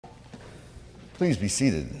Please be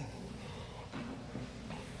seated.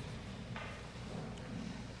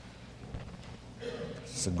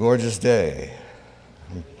 It's a gorgeous day.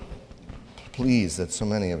 I'm pleased that so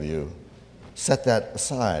many of you set that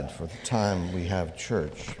aside for the time we have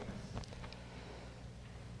church.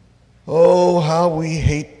 Oh, how we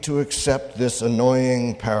hate to accept this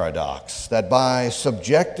annoying paradox that by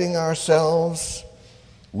subjecting ourselves,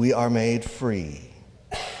 we are made free.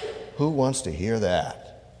 Who wants to hear that?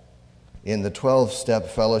 In the 12-step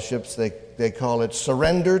fellowships, they call it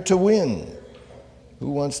surrender to win.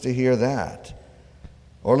 Who wants to hear that?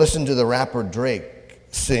 Or listen to the rapper Drake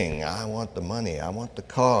sing, I want the money, I want the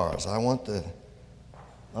cars, I want the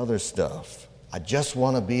other stuff. I just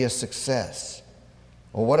want to be a success.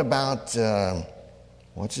 Or what about,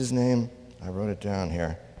 what's his name? I wrote it down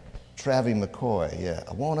here. Travie McCoy, yeah.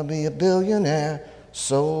 I want to be a billionaire,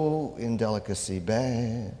 so indelicacy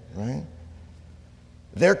bad, right?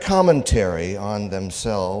 Their commentary on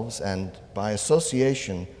themselves and by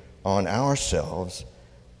association on ourselves,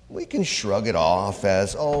 we can shrug it off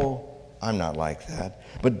as, oh, I'm not like that.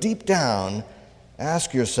 But deep down,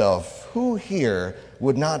 ask yourself, who here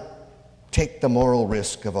would not take the moral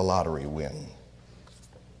risk of a lottery win?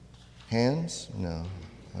 Hands? No,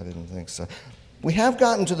 I didn't think so. We have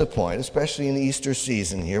gotten to the point, especially in the Easter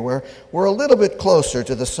season here, where we're a little bit closer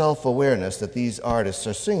to the self-awareness that these artists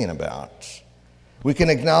are singing about. We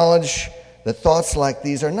can acknowledge that thoughts like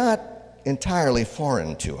these are not entirely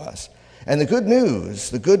foreign to us. And the good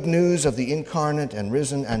news of the incarnate and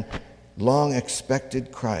risen and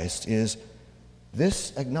long-expected Christ is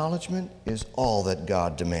this acknowledgement is all that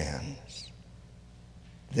God demands.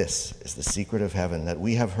 This is the secret of heaven that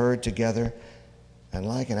we have heard together, and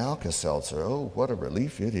like an Alka-Seltzer, oh, what a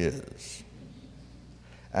relief it is.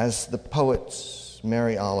 As the poet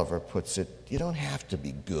Mary Oliver puts it, you don't have to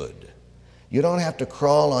be good. You don't have to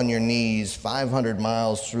crawl on your knees 500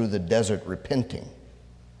 miles through the desert repenting.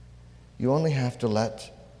 You only have to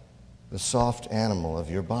let the soft animal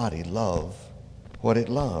of your body love what it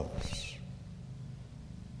loves.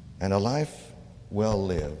 And a life well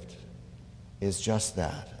lived is just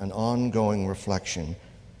that, an ongoing reflection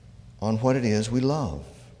on what it is we love.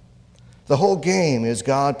 The whole game is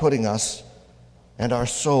God putting us and our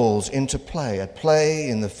souls into play, at play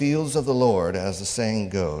in the fields of the Lord, as the saying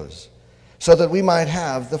goes, so that we might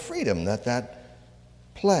have the freedom that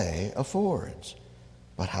play affords.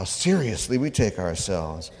 But how seriously we take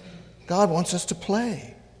ourselves. God wants us to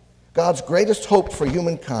play. God's greatest hope for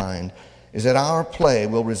humankind is that our play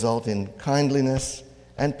will result in kindliness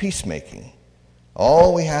and peacemaking.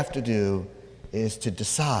 All we have to do is to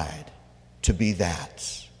decide to be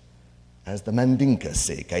that. As the Mandinka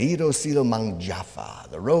say, Kairo Silo Mangjafa,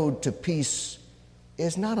 the road to peace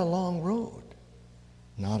is not a long road.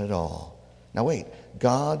 Not at all. Now wait,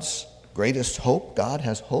 God's greatest hope, God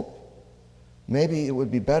has hope? Maybe it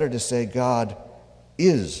would be better to say God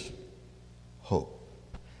is hope.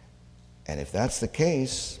 And if that's the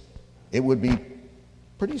case, it would be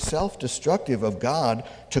pretty self-destructive of God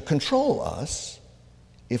to control us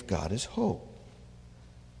if God is hope.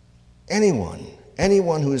 Anyone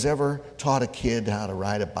who has ever taught a kid how to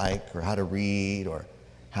ride a bike or how to read or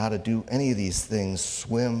how to do any of these things,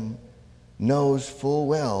 swim, knows full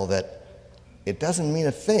well that it doesn't mean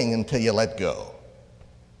a thing until you let go.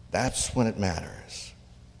 That's when it matters.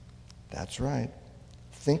 That's right.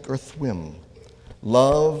 Think or swim.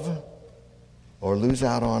 Love or lose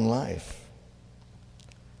out on life.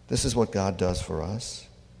 This is what God does for us.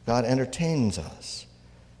 God entertains us.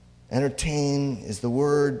 Entertain is the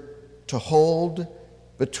word to hold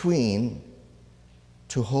between.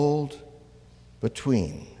 To hold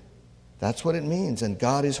between. That's what it means. And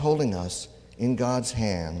God is holding us in God's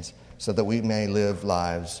hands so that we may live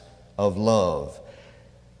lives of love.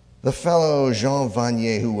 The fellow Jean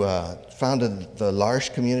Vanier, who founded the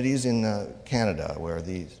L'Arche communities in Canada, where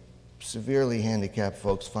these severely handicapped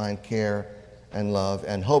folks find care and love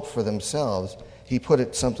and hope for themselves, he put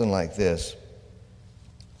it something like this.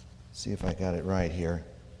 See if I got it right here.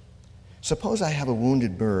 Suppose I have a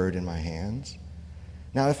wounded bird in my hands.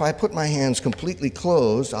 Now, if I put my hands completely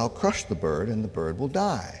closed, I'll crush the bird and the bird will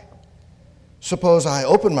die. Suppose I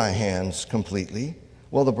open my hands completely.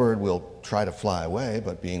 Well, the bird will try to fly away,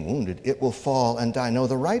 but being wounded, it will fall and die. No,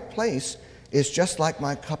 the right place is just like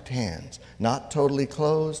my cupped hands, not totally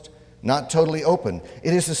closed, not totally open.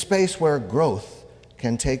 It is a space where growth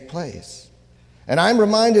can take place. And I'm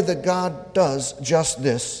reminded that God does just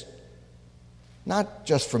this, not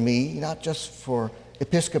just for me, not just for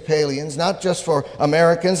Episcopalians, not just for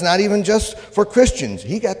Americans, not even just for Christians.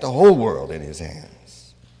 He got the whole world in his hands.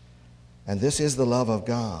 And this is the love of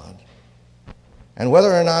God. And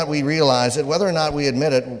whether or not we realize it, whether or not we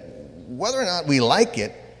admit it, whether or not we like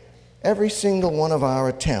it, every single one of our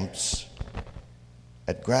attempts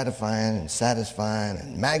at gratifying and satisfying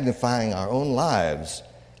and magnifying our own lives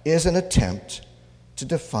is an attempt to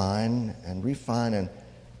define and refine and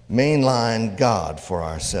mainline God for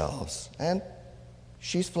ourselves. And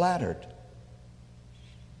she's flattered,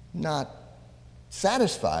 not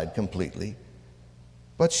satisfied completely,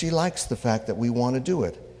 but she likes the fact that we want to do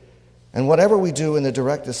it. And whatever we do in the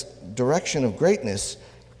direction of greatness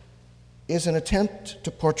is an attempt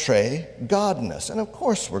to portray godness. And of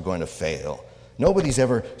course we're going to fail. Nobody's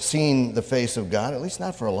ever seen the face of God, at least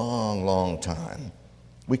not for a long, long time.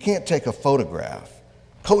 We can't take a photograph.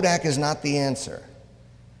 Kodak is not the answer.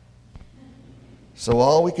 So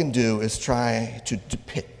all we can do is try to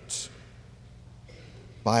depict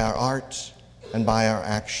by our art and by our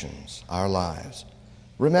actions, our lives.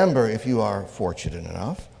 Remember, if you are fortunate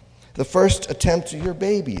enough, the first attempts of your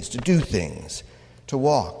babies to do things, to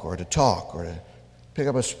walk or to talk or to pick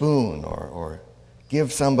up a spoon or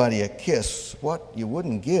give somebody a kiss, what you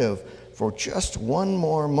wouldn't give for just one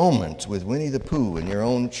more moment with Winnie the Pooh and your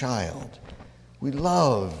own child. We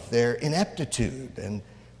love their ineptitude and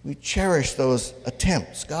we cherish those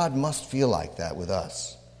attempts. God must feel like that with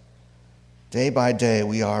us. Day by day,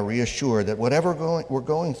 we are reassured that whatever we're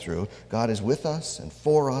going through, God is with us and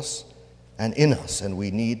for us and in us, and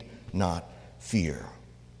we need not fear.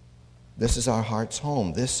 This is our heart's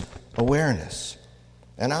home, this awareness.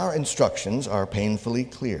 And our instructions are painfully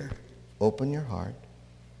clear. Open your heart,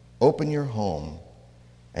 open your home,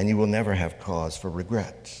 and you will never have cause for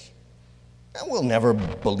regret. And we'll never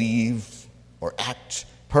believe or act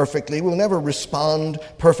perfectly. We'll never respond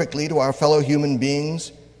perfectly to our fellow human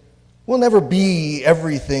beings. We'll never be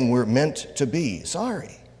everything we're meant to be.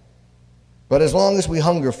 Sorry. But as long as we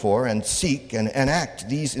hunger for and seek and enact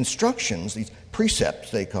these instructions, these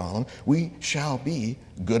precepts they call them, we shall be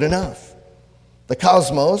good enough. The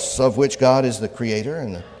cosmos, of which God is the creator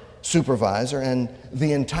and the supervisor, and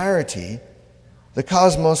the entirety, the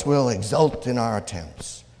cosmos will exult in our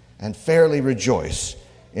attempts and fairly rejoice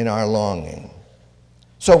in our longing.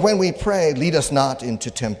 So when we pray, lead us not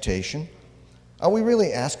into temptation, are we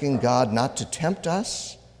really asking God not to tempt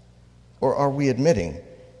us? Or are we admitting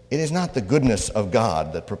it is not the goodness of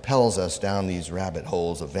God that propels us down these rabbit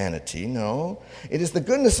holes of vanity? No, it is the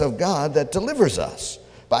goodness of God that delivers us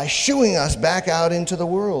by shooing us back out into the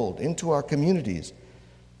world, into our communities.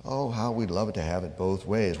 Oh, how we'd love to have it both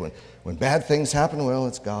ways. When bad things happen, well,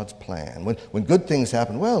 it's God's plan. When good things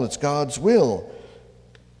happen, well, it's God's will.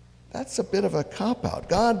 That's a bit of a cop-out.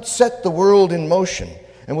 God set the world in motion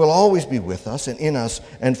and will always be with us and in us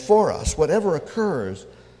and for us, whatever occurs.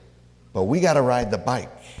 But we got to ride the bike.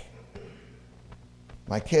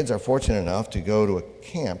 My kids are fortunate enough to go to a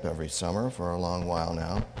camp every summer for a long while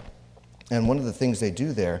now. And one of the things they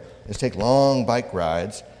do there is take long bike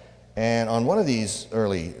rides. And on one of these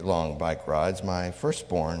early long bike rides, my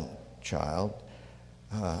firstborn child,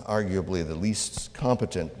 arguably the least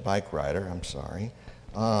competent bike rider,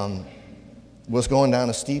 was going down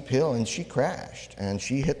a steep hill and she crashed and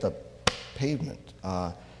she hit the pavement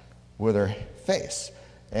with her face.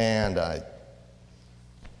 And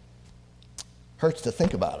hurts to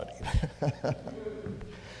think about it.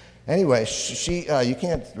 Anyway, she you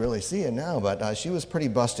can't really see it now, but she was pretty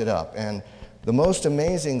busted up. And the most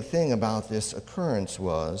amazing thing about this occurrence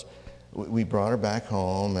was we brought her back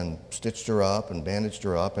home and stitched her up and bandaged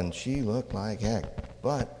her up, and she looked like heck.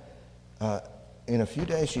 But in a few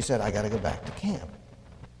days, she said, I got to go back to camp.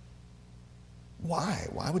 Why?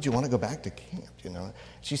 Why would you want to go back to camp, you know?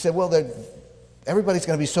 She said, well, everybody's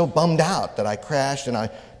going to be so bummed out that I crashed and I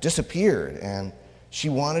disappeared. And she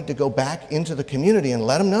wanted to go back into the community and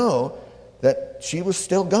let them know that she was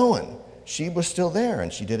still going. She was still there,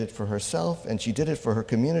 and she did it for herself, and she did it for her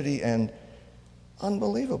community, and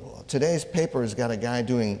unbelievable. Today's paper has got a guy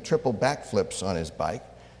doing triple backflips on his bike.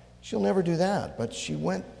 She'll never do that, but she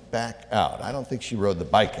went back out. I don't think she rode the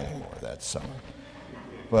bike anymore that summer,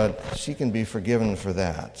 but she can be forgiven for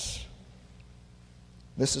that.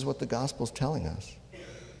 This is what the gospel's telling us.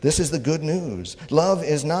 This is the good news. Love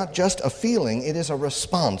is not just a feeling, it is a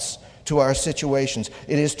response to our situations.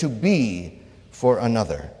 It is to be for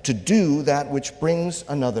another, to do that which brings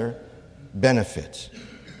another benefit.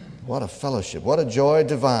 What a fellowship, what a joy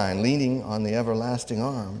divine, leaning on the everlasting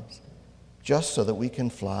arms, just so that we can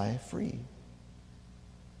fly free.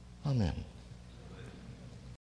 Amen.